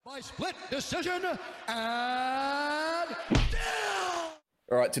split decision and down.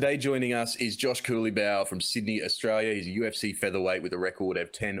 All right, today joining us is Josh Culibao from Sydney, Australia. He's a UFC featherweight with a record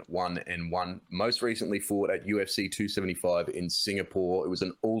of 10-1-1. Most recently fought at UFC 275 in Singapore. It was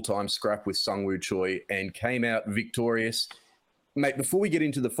an all-time scrap with Sungwoo Choi and came out victorious. Mate, before we get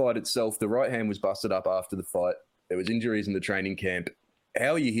into the fight itself, the right hand was busted up after the fight. There was injuries in the training camp.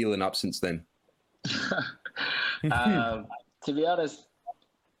 How are you healing up since then? To be honest,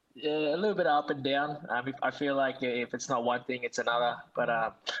 a little bit up and down. I feel like if it's not one thing, it's another. But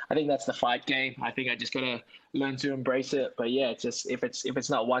I think that's the fight game. I think I just gotta learn to embrace it. But yeah, it's just if it's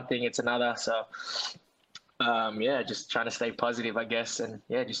not one thing, it's another. So just trying to stay positive, I guess, and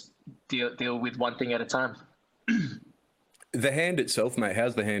just deal with one thing at a time. The hand itself, mate.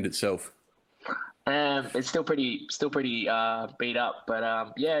 How's the hand itself? It's still pretty beat up, but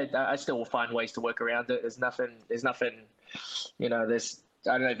I still will find ways to work around it. There's nothing,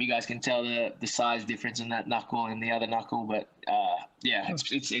 I don't know if you guys can tell the size difference in that knuckle and the other knuckle, but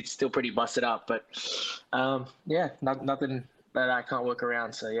it's still pretty busted up. But nothing that I can't work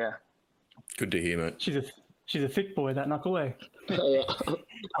around. So yeah. Good to hear, mate. She's a thick boy, that knuckle, eh? Yeah.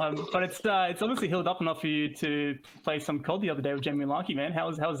 But it's obviously healed up enough for you to play some COD the other day with Jamie Larkey, man.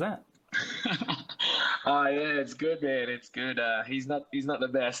 How's that? Oh yeah, it's good, man. It's good. He's not the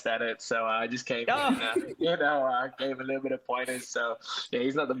best at it, so I just came in. I gave a little bit of pointers. So yeah,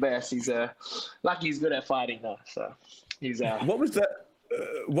 he's not the best. He's lucky he's good at fighting though. So he's. What was that?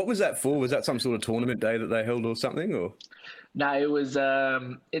 What was that for? Was that some sort of tournament day that they held or something? Or no, it was.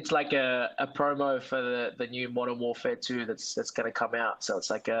 It's like a promo for the new Modern Warfare 2 that's going to come out. So it's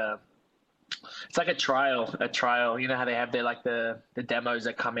like a trial. You know how they have the demos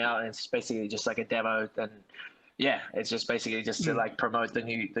that come out, and it's basically just like a demo. And yeah, it's just basically just to like promote the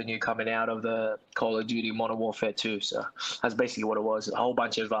new coming out of the Call of Duty Modern Warfare 2. So that's basically what it was. A whole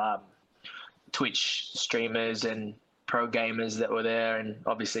bunch of Twitch streamers and pro gamers that were there, and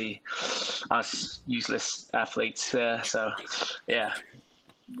obviously us useless athletes there. So yeah.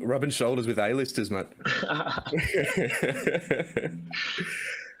 Rubbing shoulders with A-listers, mate.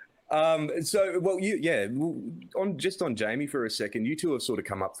 On Jamie for a second, you two have sort of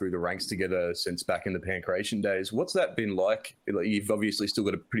come up through the ranks together since back in the Pancration days. What's that been like? You've obviously still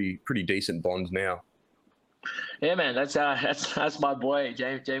got a pretty decent bond now. Yeah, man, that's my boy.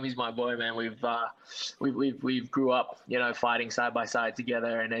 Jamie's my boy, man. We've grew up, fighting side by side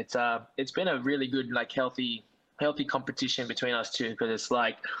together, and it's been a really good, healthy competition between us two, because it's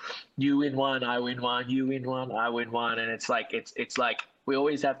like you win one, I win one, you win one, I win one, and it's like we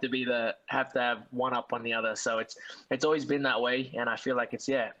always have to have one up on the other. So it's always been that way, and I feel like it's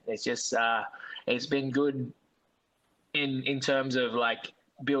just it's been good in terms of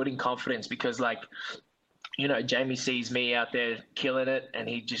building confidence, because Jamie sees me out there killing it, and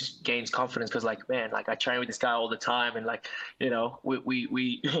he just gains confidence because, man, I train with this guy all the time, and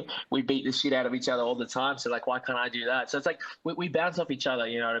we beat the shit out of each other all the time. So why can't I do that? So it's we bounce off each other.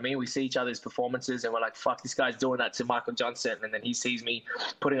 You know what I mean? We see each other's performances, and we're like, fuck, this guy's doing that to Michael Johnson, and then he sees me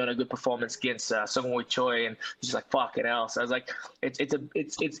putting on a good performance against Sungwoo Choi, and he's just like, fucking hell. So I was like,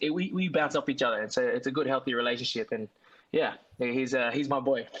 we bounce off each other. It's a good, healthy relationship, and yeah, he's my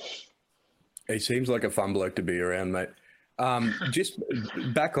boy. He seems like a fun bloke to be around, mate. Just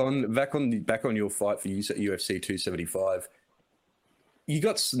back on your fight for UFC 275. You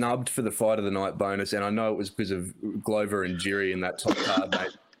got snubbed for the fight of the night bonus, and I know it was because of Glover and Jiri in that top card,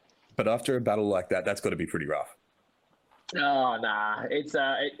 mate. But after a battle like that, that's got to be pretty rough. Oh, nah. It's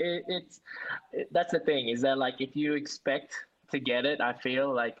that's the thing, is that if you expect to get it, I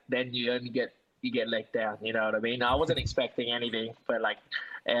feel then you only get let down. You know what I mean? I wasn't expecting anything, but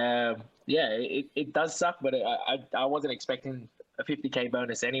it does suck, but I wasn't expecting a 50K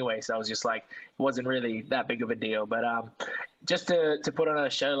bonus anyway, so I was just it wasn't really that big of a deal. But just to put on a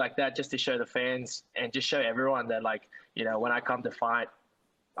show like that, just to show the fans and just show everyone that when I come to fight,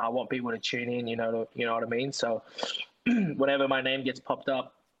 I want people to tune in. You know what I mean? So whenever my name gets popped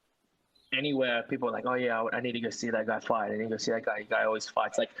up anywhere, people are like, oh yeah, I need to go see that guy fight. I need to go see that guy. Guy always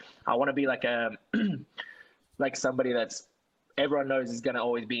fights. I want to be somebody that's everyone knows is going to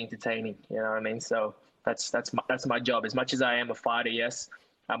always be entertaining. You know what I mean? So that's my job. As much as I am a fighter, yes,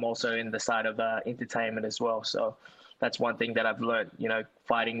 I'm also in the side of entertainment as well. So that's one thing that I've learned,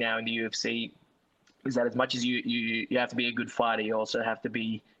 fighting now in the UFC, is that as much as you have to be a good fighter, you also have to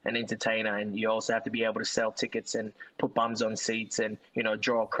be an entertainer, and you also have to be able to sell tickets and put bums on seats and,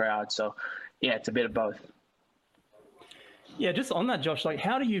 draw a crowd. So yeah, it's a bit of both. Yeah, just on that, Josh,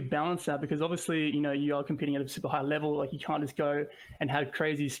 how do you balance that? Because obviously, you are competing at a super high level. You can't just go and have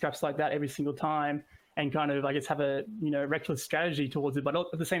crazy scraps like that every single time. and kind of, I guess, have a, reckless strategy towards it. But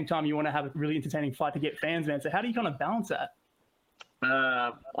at the same time, you want to have a really entertaining fight to get fans, man. So how do you kind of balance that?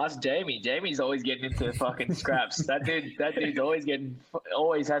 Us Jamie. Jamie's always getting into fucking scraps. That dude's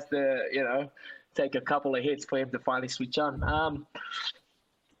always has to, take a couple of hits for him to finally switch on.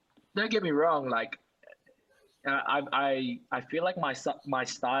 Don't get me wrong, like, I feel like my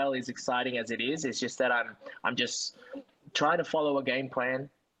style is exciting as it is. It's just that I'm just trying to follow a game plan.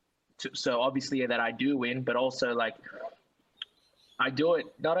 So obviously that I do win, but also like I do it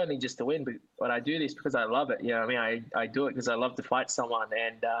not only just to win, but I do this because I love it. You know what I mean? I do it because I love to fight someone,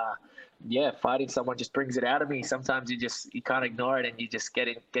 and fighting someone just brings it out of me. Sometimes you can't ignore it, and you just get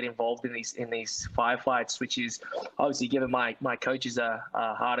involved in these firefights, which is obviously giving my coaches a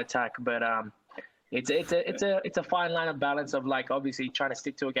heart attack. But it's a fine line of balance of, like, obviously trying to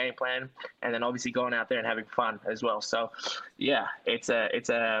stick to a game plan and then obviously going out there and having fun as well. So yeah, it's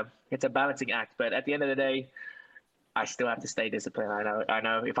a balancing act. But at the end of the day, I still have to stay disciplined. I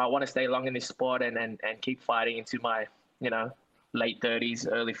know if I want to stay long in this sport and keep fighting into my, late 30s,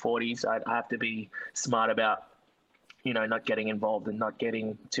 early 40s, I have to be smart about, not getting involved and not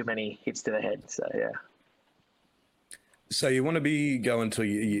getting too many hits to the head. So, yeah. So you want to be going till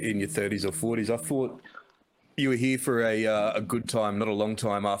you in your 30s or 40s. I thought you were here for a good time, not a long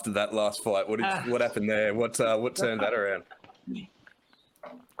time after that last fight. What happened there? What turned that around?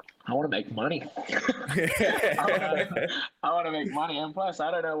 I want to make money. I want to make money, and plus, I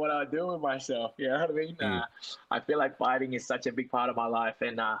don't know what I'll do with myself. You know what I mean? I feel like fighting is such a big part of my life,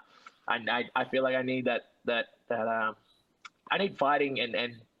 and I feel like I need that I need fighting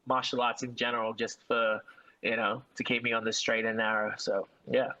and martial arts in general, just for to keep me on the straight and narrow. So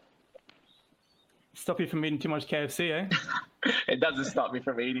yeah. Stop you from eating too much KFC, eh? It doesn't stop me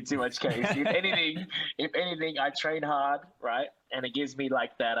from eating too much KFC. If anything, I train hard, right? And it gives me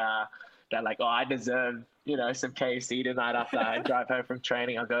like that like, oh, I deserve, some KFC tonight after I drive home from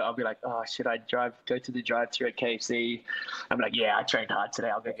training. I'll be like, oh, should I go to the drive-thru at KFC? I'm like, yeah, I trained hard today.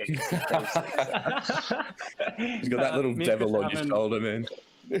 I'll go get some KFC. He's got that little devil on his shoulder, man.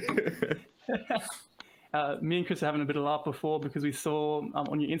 Me and Chris are having a bit of laugh before because we saw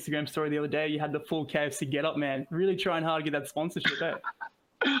on your Instagram story the other day you had the full KFC get up, man. Really trying hard to get that sponsorship, eh?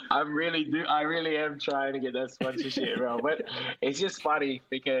 I really am trying to get that sponsorship, bro. But it's just funny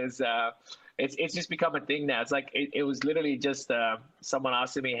because it's just become a thing now. It's like it was literally just someone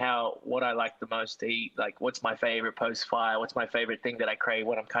asking me what I like the most to eat, like what's my favorite post-fire, what's my favorite thing that I crave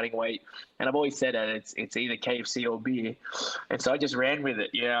when I'm cutting weight, and I've always said that it's either KFC or beer, and so I just ran with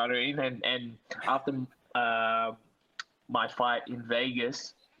it. You know what I mean? And after my fight in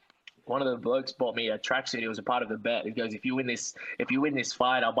Vegas, one of the blokes bought me a tracksuit. It was a part of the bet. He goes, if you win this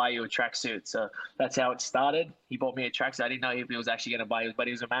fight, I'll buy you a tracksuit. So that's how it started. He bought me a tracksuit. I didn't know if he was actually going to buy it, but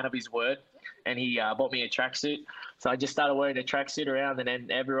he was a man of his word, and he bought me a tracksuit. So I just started wearing a tracksuit around, and then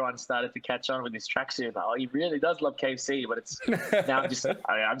everyone started to catch on with this tracksuit. Oh, he really does love KFC, but it's now I'm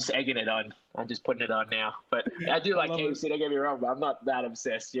just egging it on. I'm just putting it on now. But I do like KFC. Don't get me wrong, but I'm not that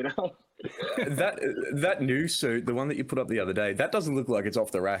obsessed, That new suit, the one that you put up the other day, that doesn't look like it's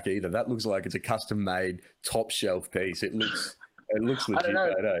off the rack either. That looks like it's a custom-made top shelf piece. It looks legit. I don't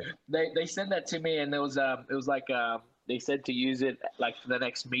know. They sent that to me, and it was like they said to use it like for the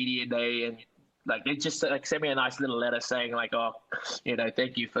next media day, and like they just like sent me a nice little letter saying like, oh,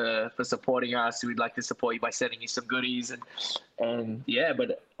 thank you for supporting us. We'd like to support you by sending you some goodies, and yeah.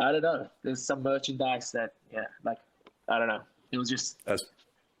 But I don't know. There's some merchandise that like I don't know. It was just.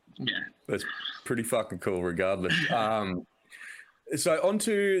 That's pretty fucking cool regardless. So on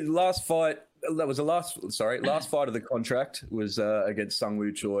to last fight. That was the last fight of the contract was against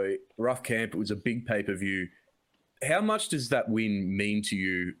Sungwoo Choi. Rough camp. It was a big pay-per-view. How much does that win mean to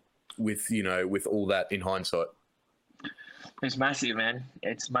you with all that in hindsight? It's massive, man.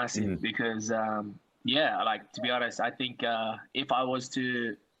 It's massive because, like, to be honest, I think if I was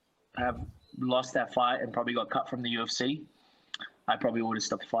to have lost that fight and probably got cut from the UFC, I probably would have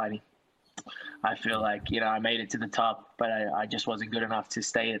stopped fighting. I feel like I made it to the top, but I just wasn't good enough to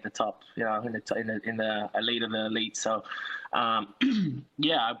stay at the top. In the elite of the elite. So, I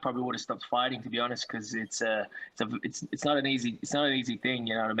probably would have stopped fighting, to be honest, because it's not an easy thing.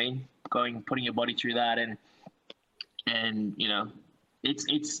 You know what I mean? Putting your body through that and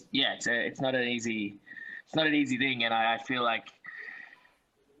it's not an easy thing, and I feel like.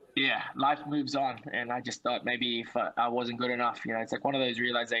 Yeah, life moves on, and I just thought maybe if I wasn't good enough, it's like one of those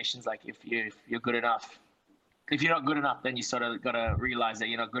realizations. Like if you're good enough, if you're not good enough, then you sort of got to realize that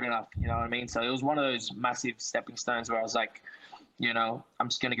you're not good enough. You know what I mean? So it was one of those massive stepping stones where I was like, I'm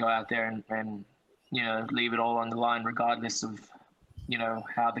just gonna go out there and leave it all on the line, regardless of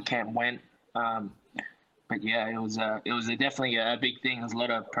how the camp went. yeah, it was definitely a big thing. There was a lot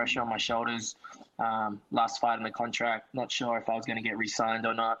of pressure on my shoulders. Last fight in the contract, not sure if I was going to get re-signed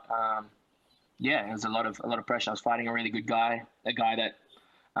or not. Yeah, it was a lot of pressure. I was fighting a really good guy, a guy that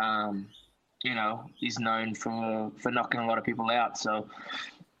is known for knocking a lot of people out. So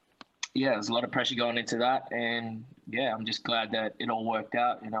yeah, there's a lot of pressure going into that, and yeah, I'm just glad that it all worked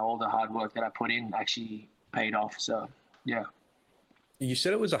out. All the hard work that I put in actually paid off. So yeah. You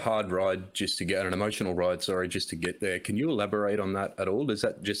said it was a hard ride just to get an emotional ride, sorry, just to get there. Can you elaborate on that at all? Does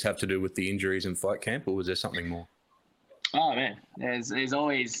that just have to do with the injuries in fight camp, or was there something more? Oh man, there's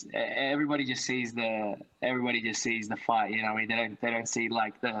always everybody just sees the fight. I mean, they don't see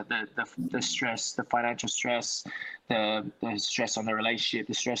like the stress, the financial stress, the stress on the relationship,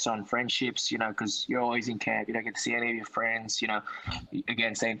 the stress on friendships. Because you're always in camp, you don't get to see any of your friends.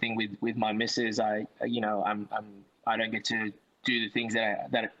 Again, same thing with my missus. I don't get to do the things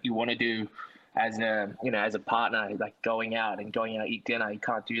that you want to do as a partner, like going out eat dinner. You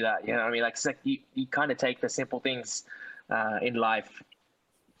can't do that. I mean, like, it's like you kind of take the simple things in life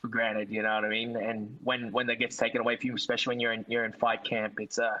for granted. You know what I mean? And when that gets taken away from you, especially when you're in fight camp,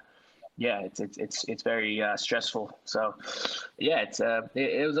 it's very stressful. So yeah,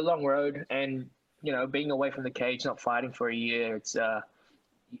 it was a long road, and being away from the cage, not fighting for a year, it's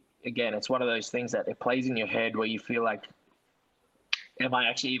again, it's one of those things that it plays in your head where you feel like, am I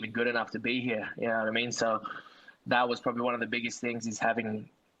actually even good enough to be here? You know what I mean? So that was probably one of the biggest things, is having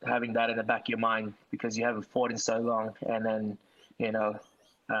that in the back of your mind, because you haven't fought in so long, and then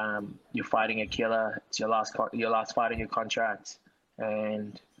you're fighting a killer. It's your last fight in your contract,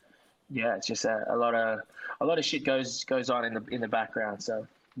 and yeah, it's just a lot of shit goes on in the background. So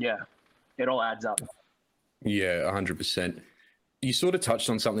yeah, it all adds up. Yeah, 100%. You sort of touched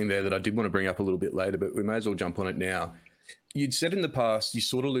on something there that I did want to bring up a little bit later, but we may as well jump on it now. You'd said in the past you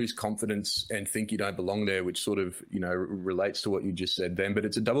sort of lose confidence and think you don't belong there, which sort of, relates to what you just said then. But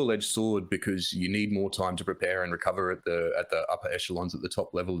it's a double-edged sword, because you need more time to prepare and recover at the upper echelons, at the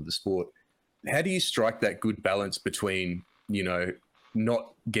top level of the sport. How do you strike that good balance between,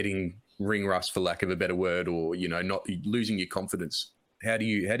 not getting ring rust, for lack of a better word, or, not losing your confidence? How do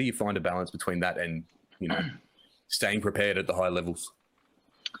you find a balance between that and, staying prepared at the high levels?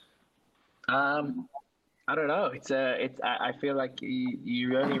 I don't know. I feel like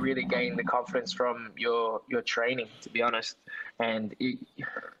you only really gain the confidence from your training, to be honest. And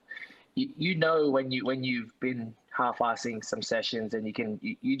when you've been half-assing some sessions, and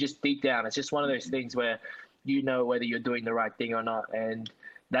you just deep down, it's just one of those things where whether you're doing the right thing or not. And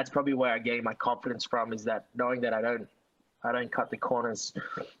that's probably where I gain my confidence from, is that knowing that I don't cut the corners.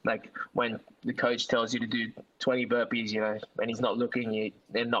 Like when the coach tells you to do 20 burpees, and he's not looking,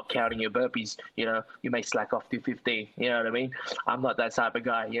 and not counting your burpees, you may slack off to 15. You know what I mean? I'm not that type of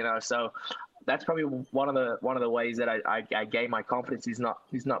guy, So that's probably one of the ways that I gain my confidence. Is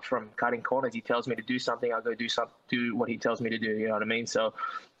not from cutting corners. He tells me to do something, I'll go do what he tells me to do. You know what I mean? So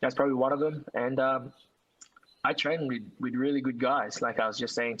that's probably one of them. And I train with really good guys. Like I was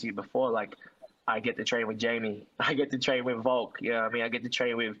just saying to you before, like, I get to train with Jamie. I get to train with Volk. I get to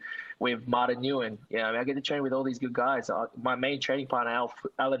train with Martin Nguyen. I get to train with all these good guys. My main training partner,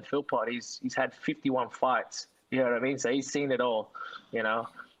 Alan Philpott, he's had 51 fights. You know what I mean? So he's seen it all.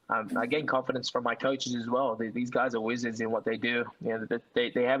 I gain confidence from my coaches as well. These guys are wizards in what they do.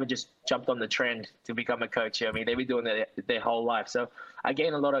 They haven't just jumped on the trend to become a coach. They've been doing it their whole life. So I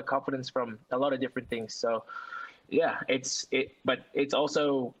gain a lot of confidence from a lot of different things. So yeah, but it's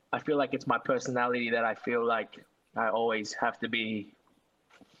also, I feel like it's my personality that I feel like I always have to be,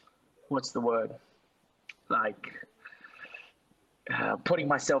 what's the word? Like putting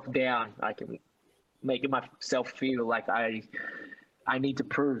myself down, like making myself feel like I need to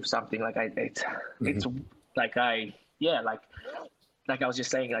prove something. Like it's like like I was just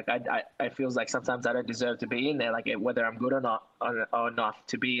saying, like I feels like sometimes I don't deserve to be in there, like whether I'm good or not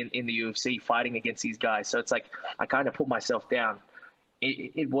to be in the UFC fighting against these guys. So it's like I kind of put myself down.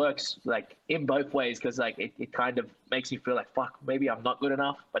 It works like in both ways, because like it kind of makes me feel like, fuck, maybe I'm not good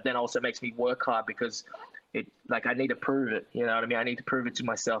enough, but then also makes me work hard, because like I need to prove it. You know what I mean? I need to prove it to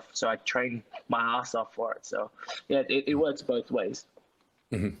myself. So I train my ass off for it. So yeah, it works both ways.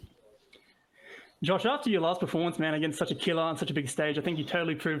 Mm-hmm. Josh, after your last performance, man, against such a killer on such a big stage, I think you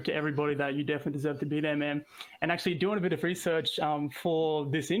totally proved to everybody that you definitely deserve to be there, man. And actually doing a bit of research for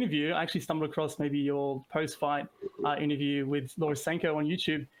this interview, I actually stumbled across maybe your post-fight interview with Laura Senko on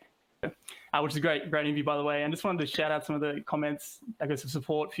YouTube, which is a great interview, by the way. And just wanted to shout out some of the comments, I guess, of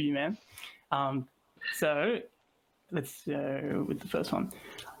support for you, man. So let's go with the first one.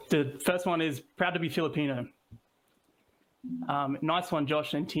 The first one is, proud to be Filipino. Nice one,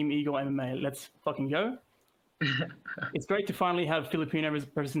 Josh and Team Eagle MMA. Let's fucking go. It's great to finally have Filipino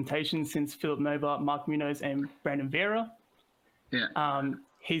representation since Philip Nova, Mark Munoz, and Brandon Vera. Yeah.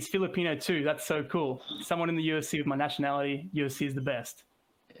 He's Filipino too. That's so cool. Someone in the UFC with my nationality. UFC is the best.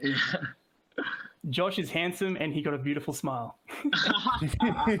 Yeah. Josh is handsome and he got a beautiful smile.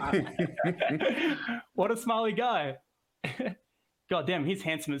 What a smiley guy. God damn, he's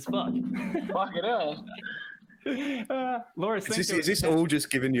handsome as fuck. Fuck it up. Laura, Is this all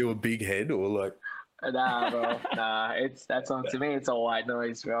just giving you a big head or like? Nah, bro. Nah, to me, it's all white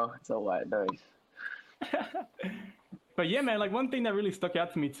noise, bro. It's all white noise. But yeah, man, like one thing that really stuck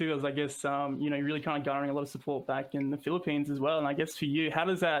out to me too is I guess you're really kind of garnering a lot of support back in the Philippines as well. And I guess for you, how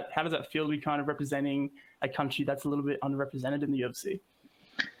does that feel to be kind of representing a country that's a little bit underrepresented in the UFC?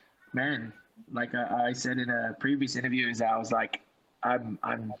 Man, like I said in a previous interview, is I was like, I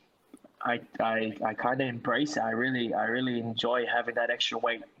kind of embrace it. I really enjoy having that extra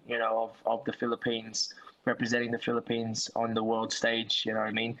weight, of the Philippines, representing the Philippines on the world stage. You know what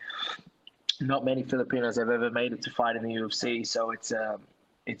I mean? Not many Filipinos have ever made it to fight in the UFC, so it's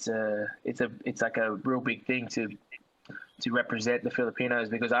like a real big thing to represent the Filipinos,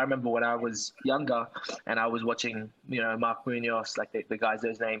 because I remember when I was younger and I was watching, Mark Munoz, like the guys,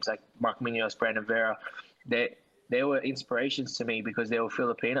 those names like Mark Munoz, Brandon Vera, they were inspirations to me because they were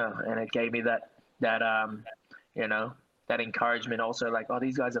Filipino, and it gave me that encouragement also, like, oh,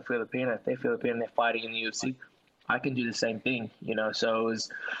 these guys are Filipino. If they're Filipino, they're fighting in the UFC, I can do the same thing, so it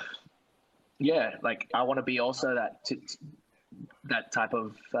was, yeah, like I want to be also that type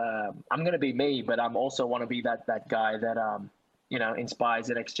of, I'm going to be me, but I'm also want to be that guy that, inspires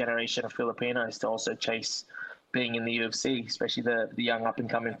the next generation of Filipinos to also chase being in the UFC, especially the young up and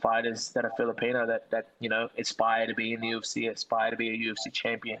coming fighters that are Filipino that aspire to be in the UFC, aspire to be a UFC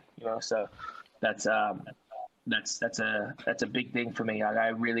champion, so that's a big thing for me. I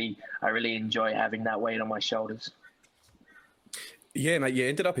really enjoy having that weight on my shoulders. Yeah, mate. You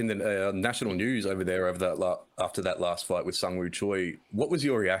ended up in the national news over there after that last fight with Sung Woo Choi. What was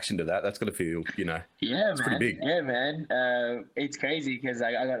your reaction to that? That's got to feel, yeah, it's man. pretty big. Yeah, man. It's crazy because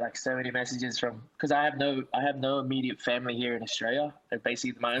I got like so many messages because I have no immediate family here in Australia. Like,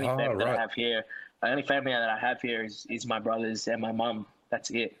 basically, my only family that I have here, is my brothers and my mum.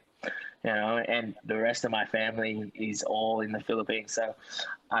 That's it. And the rest of my family is all in the Philippines. So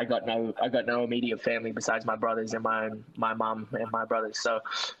I got no immediate family besides my brothers and my mum and my brothers. So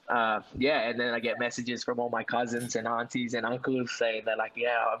yeah, and then I get messages from all my cousins and aunties and uncles saying that, like,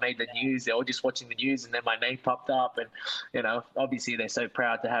 yeah, I made the news. They're all just watching the news, and then my name popped up, and obviously they're so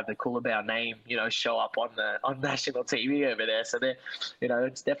proud to have the Culibao name, show up on national TV over there. So they're,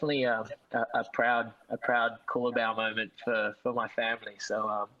 it's definitely a proud Culibao moment for my family.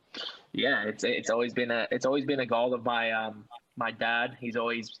 So yeah, it's always been a goal of my dad. He's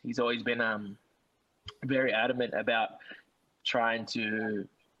always been very adamant about trying to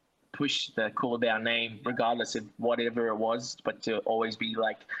push the Culibao name, regardless of whatever it was, but to always be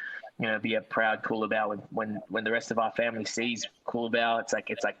like, be a proud Culibao. When the rest of our family sees Culibao, it's like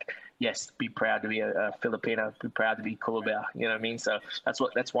yes, be proud to be a Filipino, be proud to be Culibao. You know what I mean? So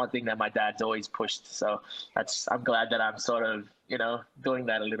that's one thing that my dad's always pushed. So I'm glad that I'm sort of doing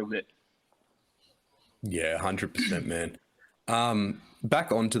that a little bit. Yeah, 100%, man.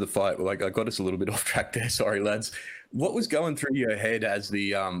 Back onto the fight. Like, I got us a little bit off track there. Sorry, lads. What was going through your head as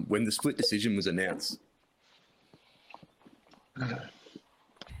the when the split decision was announced?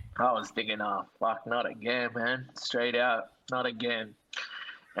 I was thinking, oh, fuck, not again, man. Straight out, not again.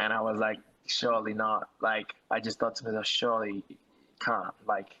 And I was like, surely not. Like, I just thought to myself, surely can't.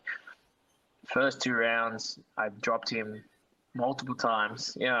 Like, first 2 rounds, I dropped him multiple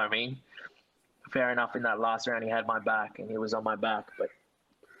times. You know what I mean? Fair enough, in that last round, he had my back and he was on my back. But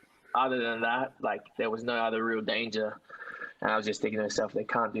other than that, like, there was no other real danger. And I was just thinking to myself, they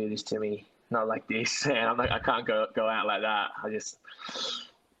can't do this to me. Not like this. And I'm like, I can't go out like that.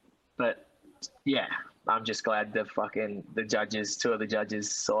 But yeah, I'm just glad two of the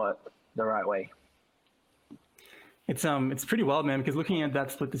judges saw it the right way. It's pretty wild, man, because looking at that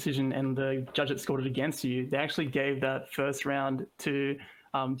split decision and the judge that scored it against you, they actually gave that first round to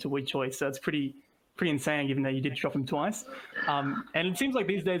Woo Choi. So it's pretty insane, given that you did drop him twice. And it seems like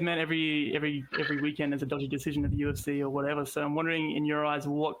these days, man, every weekend there's a dodgy decision at the UFC or whatever. So I'm wondering, in your eyes,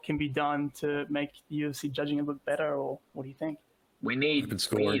 what can be done to make the UFC judging a bit better, or what do you think? We need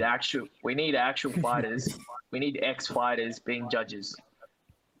actual fighters. We need ex-fighters being judges.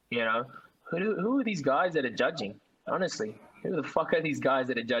 Who are these guys that are judging? Honestly, who the fuck are these guys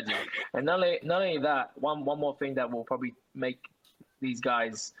that are judging? And not only that, one more thing that will probably make these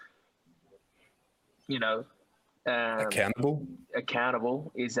guys, accountable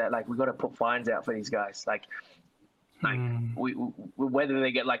is that, like, we got to put fines out for these guys. Like, Like whether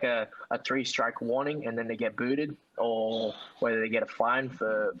they get like a 3-strike warning and then they get booted, or whether they get a fine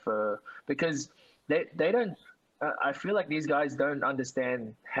for because they don't. I feel like these guys don't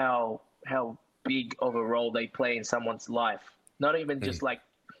understand how big of a role they play in someone's life. Not even just like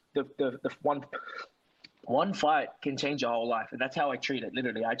the one fight can change your whole life, and that's how I treat it.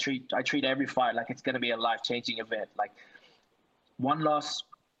 Literally, I treat every fight like it's going to be a life-changing event. Like one loss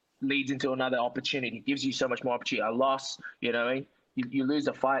leads into another opportunity, gives you so much more opportunity. A loss, you know, you lose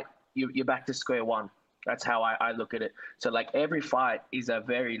a fight, you're back to square one. That's how I look at it. So like every fight is a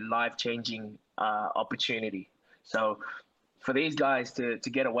very life-changing opportunity. So for these guys to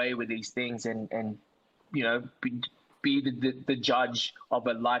get away with these things and you know, be the judge of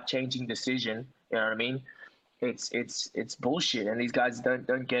a life-changing decision, you know what I mean? It's bullshit. And these guys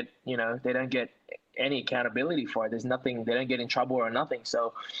don't get, you know, they don't get any accountability for it. There's nothing, they don't get in trouble or nothing.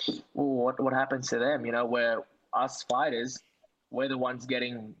 So what happens to them, you know, where us fighters, we're the ones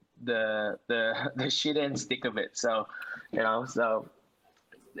getting the shit end stick of it. So, you know, so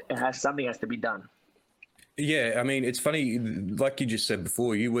something has to be done. Yeah, I mean, it's funny, like you just said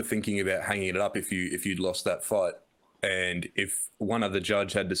before, you were thinking about hanging it up if you'd lost that fight. And if one other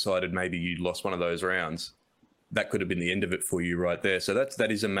judge had decided maybe you'd lost one of those rounds, that could have been the end of it for you right there. So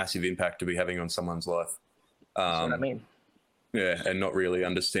that is a massive impact to be having on someone's life. That's what I mean. Yeah, and not really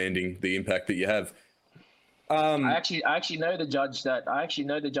understanding the impact that you have. I actually know the judge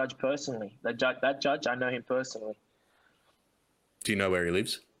personally. That judge, I know him personally. Do you know where he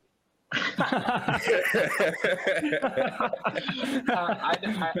lives? I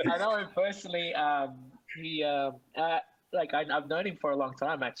know him personally. I've known him for a long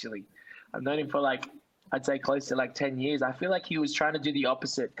time, actually. I've known him for like, I'd say close to like 10 years. I feel like he was trying to do the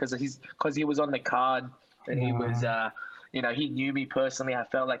opposite because he was on the card and he was, you know, he knew me personally. I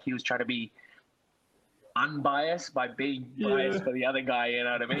felt like he was trying to be unbiased by being biased for the other guy, you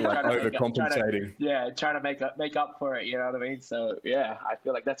know what I mean? Like overcompensating. Trying to make up for it, you know what I mean? So yeah, I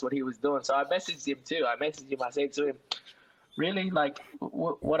feel like that's what he was doing. So I messaged him too. I said to him, really, like,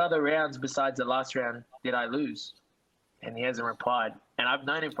 what other rounds besides the last round did I lose? And he hasn't replied. And I've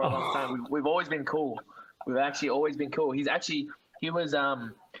known him for a long time. We've always been cool. We've actually always been cool. He was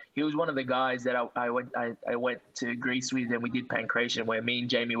one of the guys that I went to Greece with, and we did pancration, where me and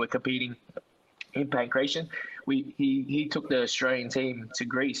Jamie were competing in pancration. He took the Australian team to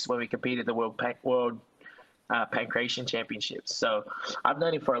Greece when we competed at the World Pancration Championships. So I've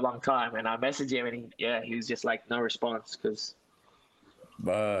known him for a long time, and I messaged him, and he was just like, no response, because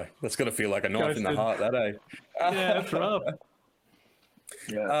that's got to feel like a knife in the heart, that, eh? Yeah, that's rough.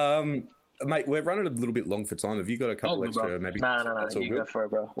 Yeah. Mate, we're running a little bit long for time. Have you got a couple extra? Bro. Maybe. No. You go for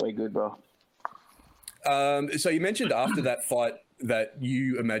it, bro. Way good, bro. So you mentioned after that fight that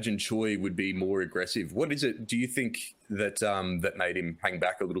you imagined Choi would be more aggressive. What is it? Do you think that that made him hang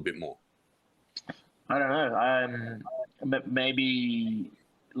back a little bit more? I don't know. Maybe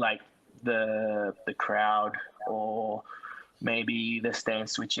like the crowd, or maybe the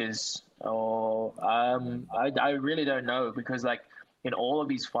stance switches, or I really don't know, because like in all of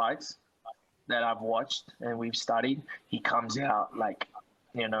these fights that I've watched and we've studied, he comes out like,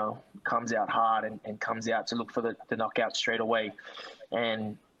 you know, comes out hard and comes out to look for the knockout straight away.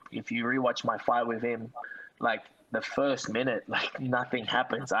 And if you rewatch my fight with him, like the first minute, like nothing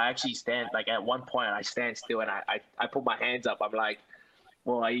happens. I actually stand, like at one point I stand still and I put my hands up. I'm like,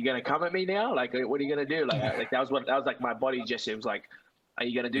 well, are you going to come at me now? Like, what are you going to do? Like that was like my body gesture. It was like, are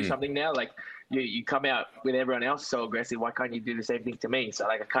you going to do something now? Like you come out with everyone else so aggressive. Why can't you do the same thing to me? So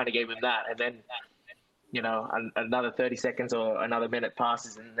like I kind of gave him that. And then, you know, another 30 seconds or another minute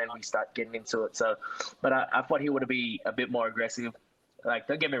passes, and then we start getting into it. So, but I thought he would be a bit more aggressive. Like,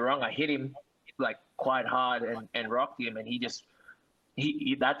 don't get me wrong, I hit him like quite hard and rocked him, and he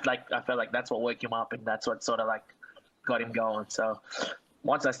that's like, I felt like that's what woke him up, and that's what sort of like got him going. So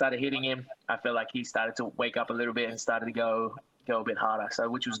once I started hitting him, I felt like he started to wake up a little bit and started to go a bit harder. So,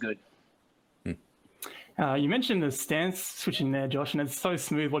 which was good. You mentioned the stance switching there, Josh, and it's so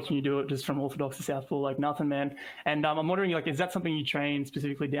smooth watching you do it just from orthodox to southpaw like nothing, man. And I'm wondering, like, is that something you train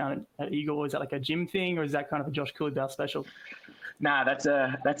specifically down at Eagle, or is that like a gym thing, or is that kind of a Josh Culibao special? Nah, it's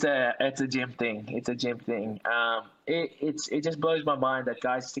a gym thing. It's a gym thing. It just blows my mind that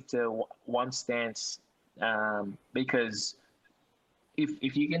guys stick to one stance, because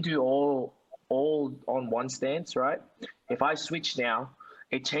if you can do all on one stance, right? If I switch now,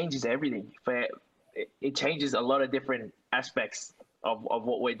 it changes everything. It changes a lot of different aspects of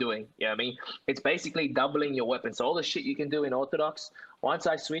what we're doing. You know what I mean? It's basically doubling your weapon. So all the shit you can do in orthodox, once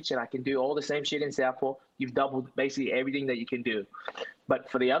I switch and I can do all the same shit in southpaw, you've doubled basically everything that you can do.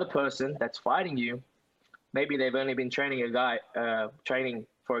 But for the other person that's fighting you, maybe they've only been training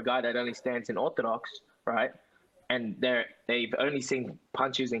for a guy that only stands in orthodox, right? And they've only seen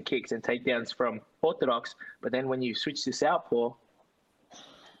punches and kicks and takedowns from orthodox. But then when you switch to southpaw,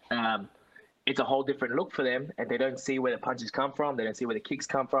 it's a whole different look for them, and they don't see where the punches come from. They don't see where the kicks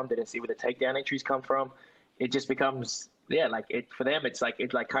come from. They don't see where the takedown entries come from. It just becomes, for them, it's like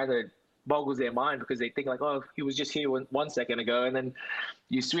kind of boggles their mind, because they think like, oh, he was just here 1 second ago, and then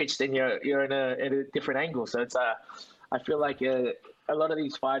you switched and you're in a different angle. So it's I feel like a lot of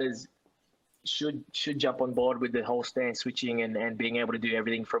these fighters should jump on board with the whole stance switching and being able to do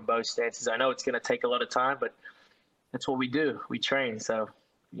everything from both stances. I know it's going to take a lot of time, but that's what we do. We train. So,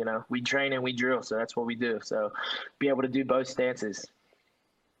 we train and we drill. So that's what we do. So be able to do both stances.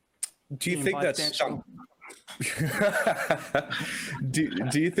 Do you think that's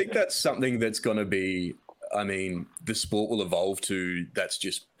do you think that's something that's going to be, I mean, the sport will evolve to, that's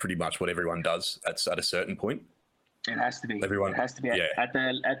just pretty much what everyone does at a certain point? It has to be. Everyone, it has to be at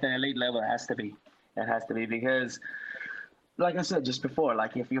the elite level. It has to be. It has to be, because, like I said just before,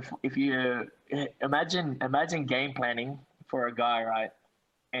 like if you imagine game planning for a guy, right?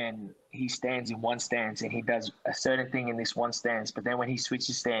 And he stands in one stance and he does a certain thing in this one stance, but then when he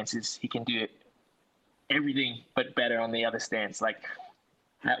switches stances, he can do everything but better on the other stance. Like,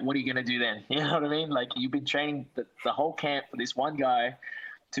 what are you going to do then? You know what I mean? Like, you've been training the whole camp for this one guy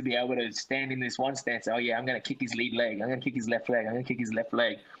to be able to stand in this one stance. Oh yeah, I'm going to kick his lead leg. I'm going to kick his left leg. I'm going to kick his left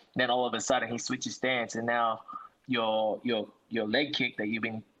leg. Then all of a sudden he switches stance, and now your leg kick that you've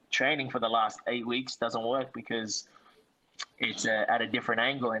been training for the last 8 weeks doesn't work because it's at a different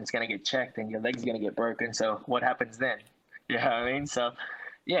angle, and it's going to get checked, and your leg's going to get broken. So what happens then? You know what I mean? So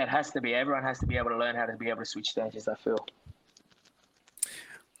yeah, it has to be. Everyone has to be able to learn how to be able to switch stances, I feel.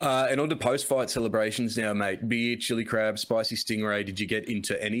 And on to post-fight celebrations now, mate. Beer, chili crab, spicy stingray. Did you get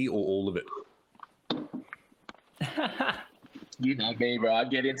into any or all of it? You know me, bro. I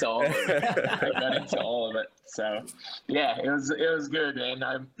get into all of it. I got into all of it. So yeah, it was good, and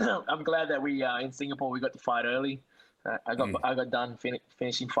I'm glad that we in Singapore we got to fight early. I got done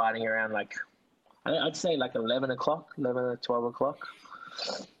finishing fighting around I'd say 11 or 12 o'clock.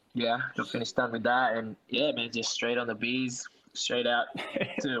 Yeah, got finished done with that, and yeah, man, just straight on the beers, straight out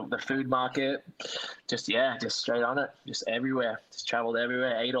to the food market, just straight on it, just everywhere, just traveled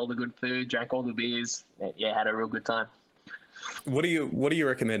everywhere, ate all the good food, drank all the beers, and yeah, had a real good time. What do you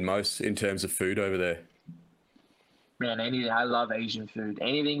recommend most in terms of food over there? Man, I love Asian food.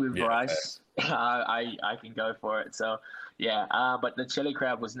 Anything with rice, I can go for it. So, yeah. But the chili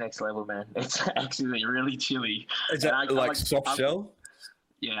crab was next level, man. It's actually really chilly. Is that soft shell?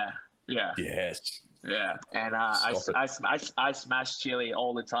 Yeah. Yes. Yeah. And I smash chili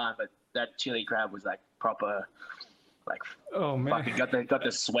all the time, but that chili crab was proper, oh man, fucking got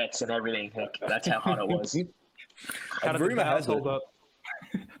the sweats and everything. That's how hot it was. How did the bowels hold up?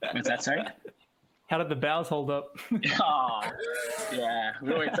 What's that, sorry? How did the bowels hold up? Oh, yeah.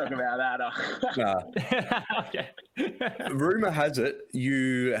 We won't talk about that. Okay. Rumor has it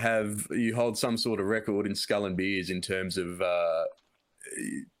you hold some sort of record in Skull and Beers in terms of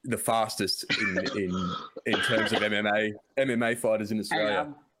the fastest in terms of MMA fighters in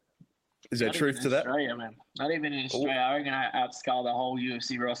Australia. Is there truth to that? Australia, man. Not even in Australia. I reckon I outskull the whole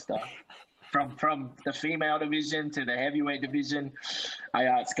UFC roster. From the female division to the heavyweight division, I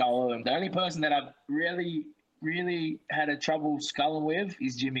outskull them. The only person that I've really, really had a trouble sculling with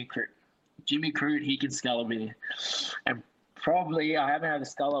is Jimmy Crute. Jimmy Crute, he can skull a bit. And probably, I haven't had a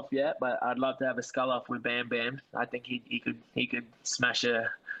skull off yet, but I'd love to have a skull off with Bam Bam. I think he could smash a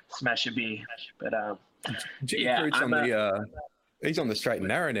beer. But Jimmy Crute's he's on the straight and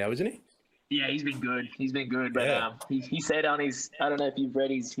narrow now, isn't he? Yeah, he's been good. But yeah. He said on his, I don't know if you've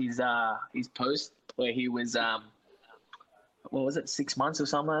read his post where he was, what was it, 6 months or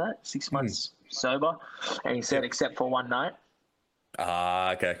something like that? 6 months sober. And he said, except for one night.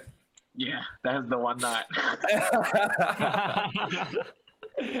 Ah, okay. Yeah, that was the one night.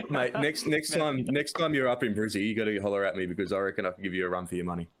 Mate, next time you're up in Brizzy, you got to holler at me because I reckon I can give you a run for your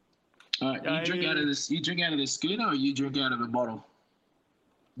money. You drink out of the schooner or you drink out of a bottle?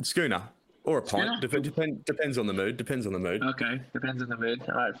 Schooner. Or a pint. Depends on the mood. Okay, depends on the mood.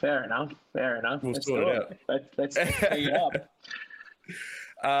 All right, fair enough. We'll sort it out. Let's figure it up.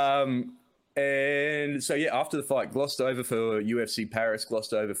 And so, yeah, after the fight, glossed over for UFC Paris,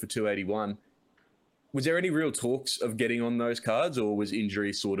 glossed over for 281. Was there any real talks of getting on those cards, or was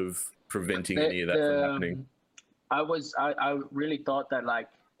injury sort of preventing any of that from happening? I really thought that,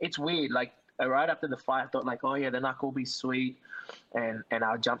 it's weird. Right after the fight, I thought, oh, yeah, the knock will be sweet. And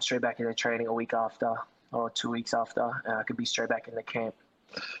I'll jump straight back into training a week after or 2 weeks after, and I could be straight back in the camp.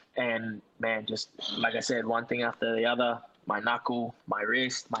 And man, just like I said, one thing after the other. My knuckle, my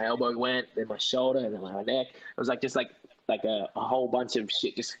wrist, my elbow went, then my shoulder, and then my neck. It was like just like a whole bunch of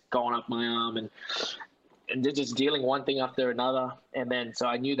shit just going up my arm, and just dealing one thing after another. And then so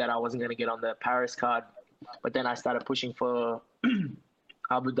I knew that I wasn't going to get on the Paris card, but then I started pushing for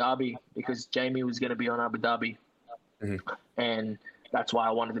Abu Dhabi because Jamie was going to be on Abu Dhabi, and that's why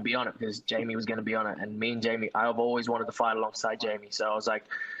I wanted to be on it, because Jamie was going to be on it. And me and Jamie, I've always wanted to fight alongside Jamie, so I was like,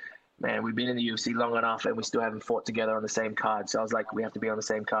 man, we've been in the UFC long enough and we still haven't fought together on the same card. So I was like, we have to be on the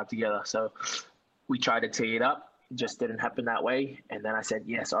same card together. So we tried to tee it up. It just didn't happen that way. And then I said,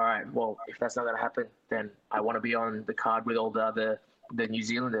 yes, all right, well, if that's not going to happen, then I want to be on the card with all the New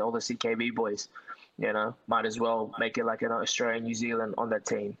Zealand, all the CKB boys. You know, might as well make it like an Australian, New Zealand on that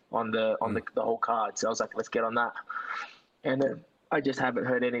team, on the whole card. So I was like, let's get on that. And then I just haven't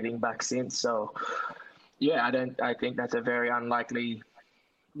heard anything back since. So yeah, I think that's a very unlikely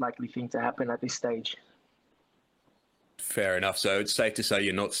thing to happen at this stage. Fair enough. So it's safe to say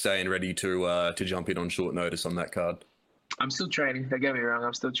you're not staying ready to jump in on short notice on that card. I'm still training. Don't get me wrong.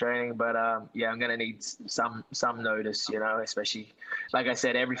 I'm still training, but yeah, I'm gonna need some notice. You know, especially like I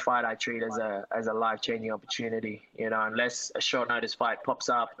said, every fight I treat as a life changing opportunity. You know, unless a short notice fight pops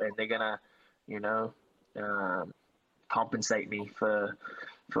up and they're gonna, you know, compensate me for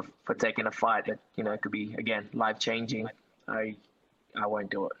taking a fight that, you know, could be again life changing. I won't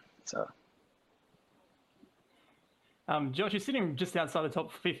do it. So, Josh, you're sitting just outside the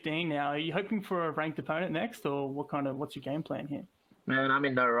top 15 now. Are you hoping for a ranked opponent next, or what's your game plan here? Man, I'm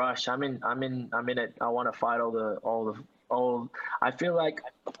in no rush. I'm in it. I want to fight all. I feel like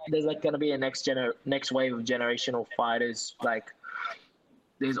there's like gonna be a next wave of generational fighters. Like,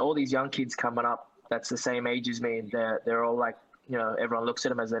 there's all these young kids coming up that's the same age as me, and they're all like, you know, everyone looks at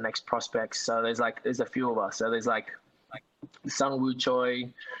them as their next prospects. So there's a few of us. So there's like Sung Woo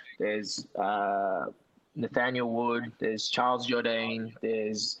Choi, there's Nathaniel Wood, there's Charles Jourdain,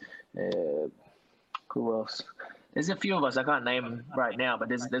 there's who else? There's a few of us. I can't name them right now, but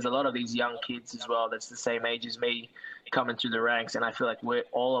there's a lot of these young kids as well that's the same age as me coming through the ranks, and I feel like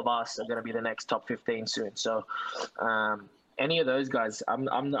all of us are going to be the next top 15 soon. So any of those guys, I'm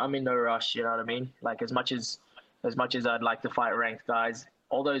in no rush. You know what I mean? Like as much as I'd like to fight ranked guys,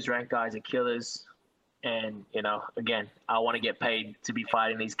 all those ranked guys are killers. And, you know, again, I want to get paid to be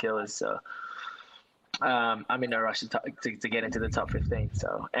fighting these killers. So I'm in no rush to get into the top 15.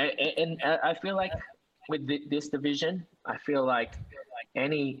 So, and I feel like with this division, I feel like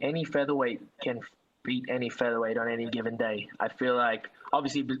any featherweight can beat any featherweight on any given day. I feel like,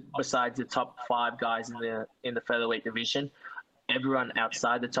 obviously, besides the top 5 guys in the featherweight division, everyone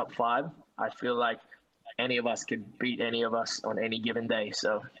outside the top 5, I feel like any of us could beat any of us on any given day.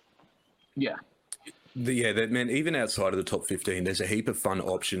 So, yeah. Man, even outside of the top 15, there's a heap of fun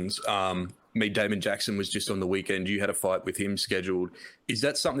options. Damon Jackson was just on the weekend. You had a fight with him scheduled. Is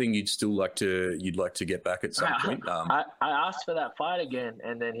that something you'd like to get back at some point? I asked for that fight again,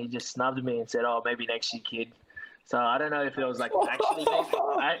 and then he just snubbed me and said, "Oh, maybe next year, kid." So I don't know if it was like actually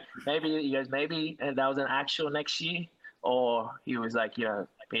maybe he goes and that was an actual next year, or he was like, you know,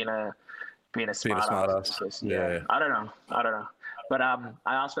 being a smart ass. Yeah. I don't know. But I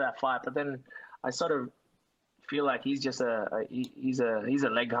asked for that fight, but then I sort of feel like he's just he's a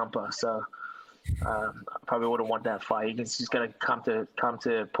leg humper, so I probably wouldn't want that fight. He's just gonna come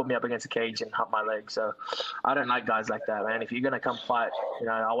to put me up against a cage and hump my leg. So I don't like guys like that, man. If you're gonna come fight, you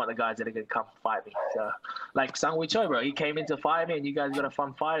know, I want the guys that are gonna come fight me. So like Sung Woo Choi, bro, he came in to fight me, and you guys got a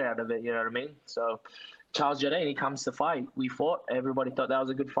fun fight out of it. You know what I mean? So Charles Jourdain, he comes to fight. We fought. Everybody thought that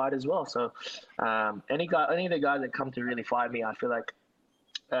was a good fight as well. So any of the guys that come to really fight me, I feel like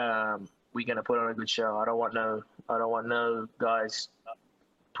we're gonna put on a good show. I don't want no guys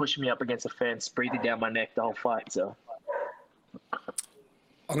pushing me up against the fence, breathing down my neck the whole fight. So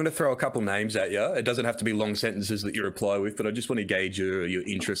I'm going to throw a couple names at you. It doesn't have to be long sentences that you reply with, but I just want to gauge your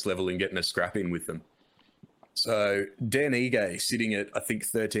interest level in getting a scrap in with them. So Dan Ige sitting at, I think,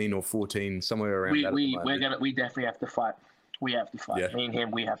 13 or 14, somewhere around that. We definitely have to fight. We have to fight. Yeah. Me and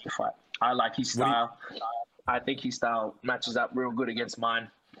him, we have to fight. I like his style. I think his style matches up real good against mine.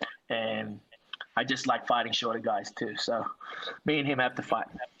 And I just like fighting shorter guys too. So me and him have to fight.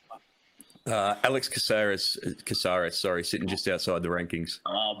 Alex Caceres, sitting just outside the rankings.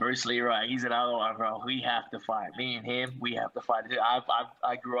 Oh, Bruce Leroy, he's another one, bro. We have to fight. Me and him, we have to fight.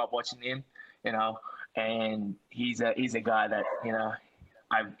 I grew up watching him, you know, and he's a guy that, you know,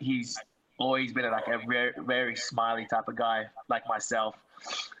 he's always been like a very, very smiley type of guy like myself.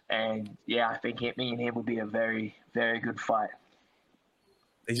 And yeah, I think me and him would be a very, very good fight.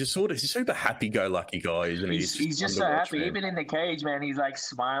 he's a super happy-go-lucky guy, isn't he? He's just so happy. Man. Even in the cage, man, he's like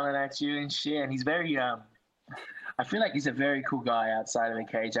smiling at you and shit. And he's very I feel like he's a very cool guy outside of the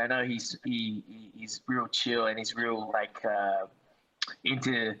cage. I know he's real chill and he's real like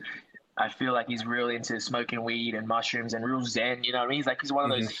into. I feel like he's real into smoking weed and mushrooms and real zen. You know what I mean? He's one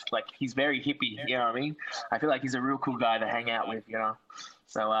of those like he's very hippie. You know what I mean? I feel like he's a real cool guy to hang out with. You know,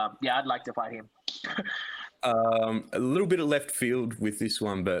 so yeah, I'd like to fight him. A little bit of left field with this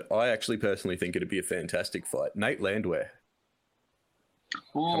one, but I actually personally think it'd be a fantastic fight. Nate Landwehr,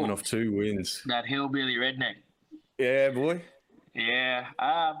 coming off 2 wins. That hillbilly redneck. Yeah, boy. Yeah.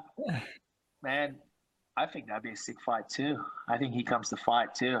 Man, I think that'd be a sick fight too. I think he comes to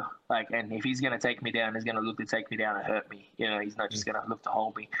fight too. Like, and if he's gonna take me down, he's gonna look to take me down and hurt me. You know, he's not just gonna look to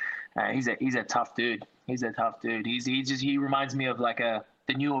hold me. He's a tough dude. He's a tough dude. He reminds me of like the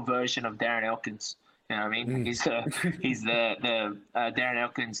newer version of Darren Elkins. You know what I mean? He's the Darren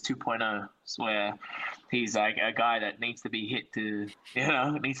Elkins 2.0, where he's like a guy that needs to be hit to,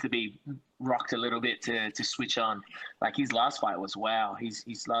 needs to be rocked a little bit to switch on. Like his last fight was wow. His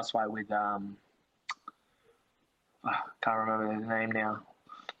last fight with can't remember his name now,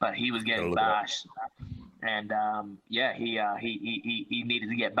 but he was getting bashed, and he needed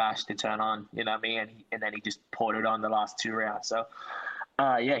to get bashed to turn on. You know what I mean? And then he just poured it on the last 2 rounds. So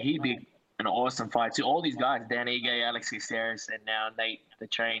he'd be an awesome fight too. All these guys, Dan Ige, Alex Caceres, and now Nate the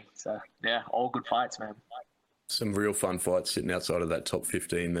Train. So yeah, all good fights, man. Some real fun fights sitting outside of that top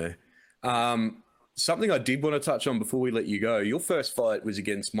 15 there. Something I did want to touch on before we let you go. Your first fight was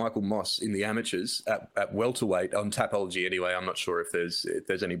against Michael Moss in the amateurs at welterweight on Tapology. Anyway, I'm not sure if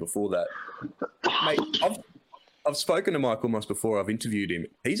there's any before that. Mate, I've spoken to Michael Moss before. I've interviewed him.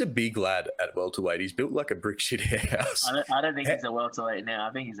 He's a big lad at welterweight. He's built like a brick shit house. I don't think he's a welterweight now.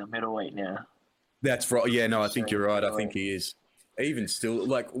 I think he's a middleweight now. That's right. Yeah, no, I think you're right. I think he is. Even still,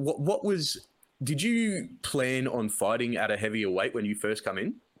 like, what was? Did you plan on fighting at a heavier weight when you first come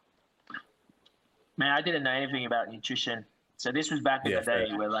in? Man, I didn't know anything about nutrition. So this was back in the day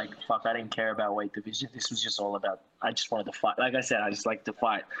where, like, fuck, I didn't care about weight division. This was just all about, I just wanted to fight. Like I said, I just liked to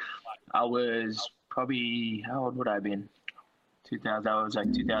fight. I was probably, how old would I have been? I was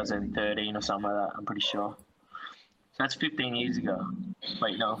like 2013 or something like that, I'm pretty sure. So that's 15 years ago.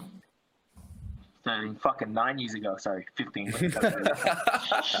 Wait, no. 13, fucking 9 years ago. Sorry, 15.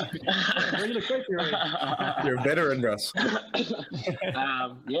 You're a veteran, Russ.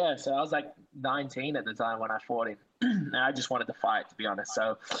 Yeah, so I was like 19 at the time when I fought him, and I just wanted to fight, to be honest.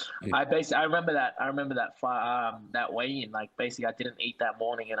 So I remember that fight, that weigh-in. Like basically, I didn't eat that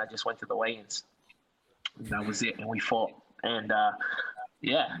morning, and I just went to the weigh-ins. And that was it, and we fought. And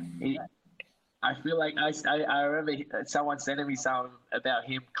I feel like I remember someone sending me something about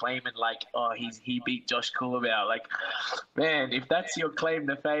him claiming like, oh, he beat Josh Culibao. Like, man, if that's your claim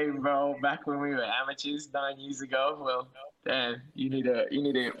to fame, bro, back when we were amateurs 9 years ago, well, damn, you need to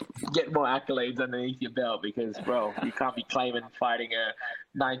get more accolades underneath your belt, because, bro, you can't be claiming fighting a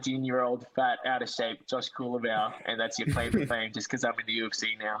 19-year-old fat out of shape Josh Culibao, and that's your claim to fame just because I'm in the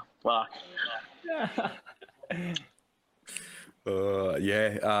UFC now. Fuck.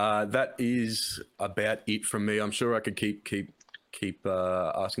 That is about it from me. I'm sure I could keep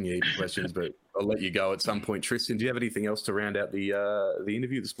asking you questions, but I'll let you go at some point. Tristan, do you have anything else to round out the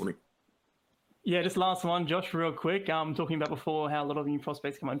interview this morning? Yeah, just last one, Josh, real quick. Talking about before how a lot of new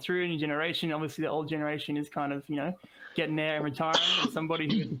prospects coming through, new generation. Obviously, the old generation is kind of, getting there and retiring. Somebody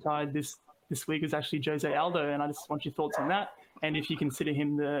who retired this week is actually Jose Aldo, and I just want your thoughts on that, and if you consider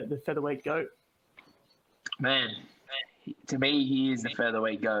him the featherweight GOAT. Man, to me, he is the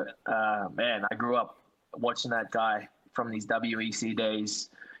featherweight GOAT. Man, I grew up watching that guy from these WEC days,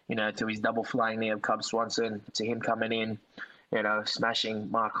 to his double flying knee of Cub Swanson, to him coming in, smashing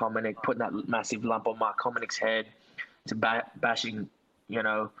Mark Hominick, putting that massive lump on Mark Hominick's head, to bashing,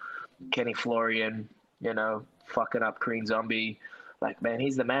 Kenny Florian, fucking up Korean Zombie. Like, man,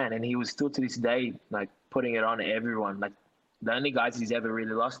 he's the man. And he was still to this day, like, putting it on everyone. Like, the only guys he's ever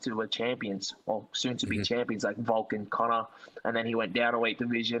really lost to were champions, or soon-to-be champions, like Vulcan, Connor. And then he went down a weight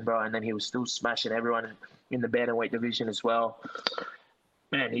division, bro, and then he was still smashing everyone in the bantamweight division as well.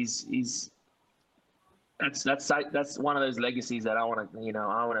 Man, that's one of those legacies that I want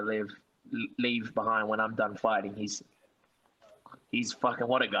to leave behind when I'm done fighting. He's fucking,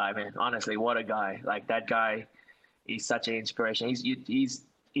 what a guy, man. Honestly, what a guy. Like, that guy, he's such an inspiration.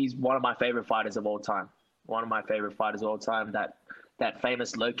 He's one of my favorite fighters of all time. One of my favorite fighters of all time. That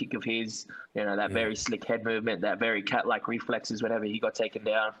famous low kick of his, that very slick head movement, that very cat-like reflexes whenever he got taken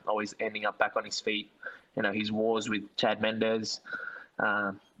down, always ending up back on his feet. His wars with Chad Mendes.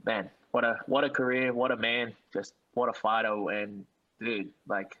 Man, what a career, what a man, just what a fighter, and dude,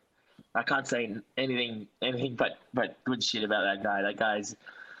 like, I can't say anything but good shit about that guy. That guy's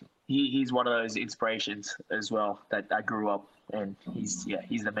he's one of those inspirations as well that I grew up, and he's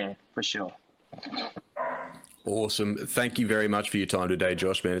the man for sure. Awesome. Thank you very much for your time today,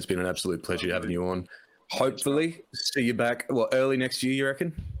 Josh, man. It's been an absolute pleasure having you on. Hopefully see you back, early next year, you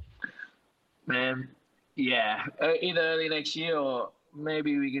reckon? Man, yeah, either early next year or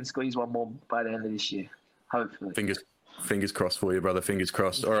maybe we can squeeze one more by the end of this year. Hopefully. Fingers crossed for you, brother. Fingers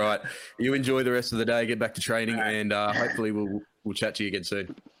crossed. All right. You enjoy the rest of the day. Get back to training, and hopefully we'll chat to you again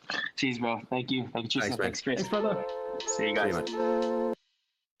soon. Cheers, bro. Thank you. Thanks, Chris. Thanks, brother. See you guys. See you,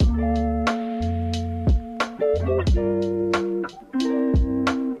 mate.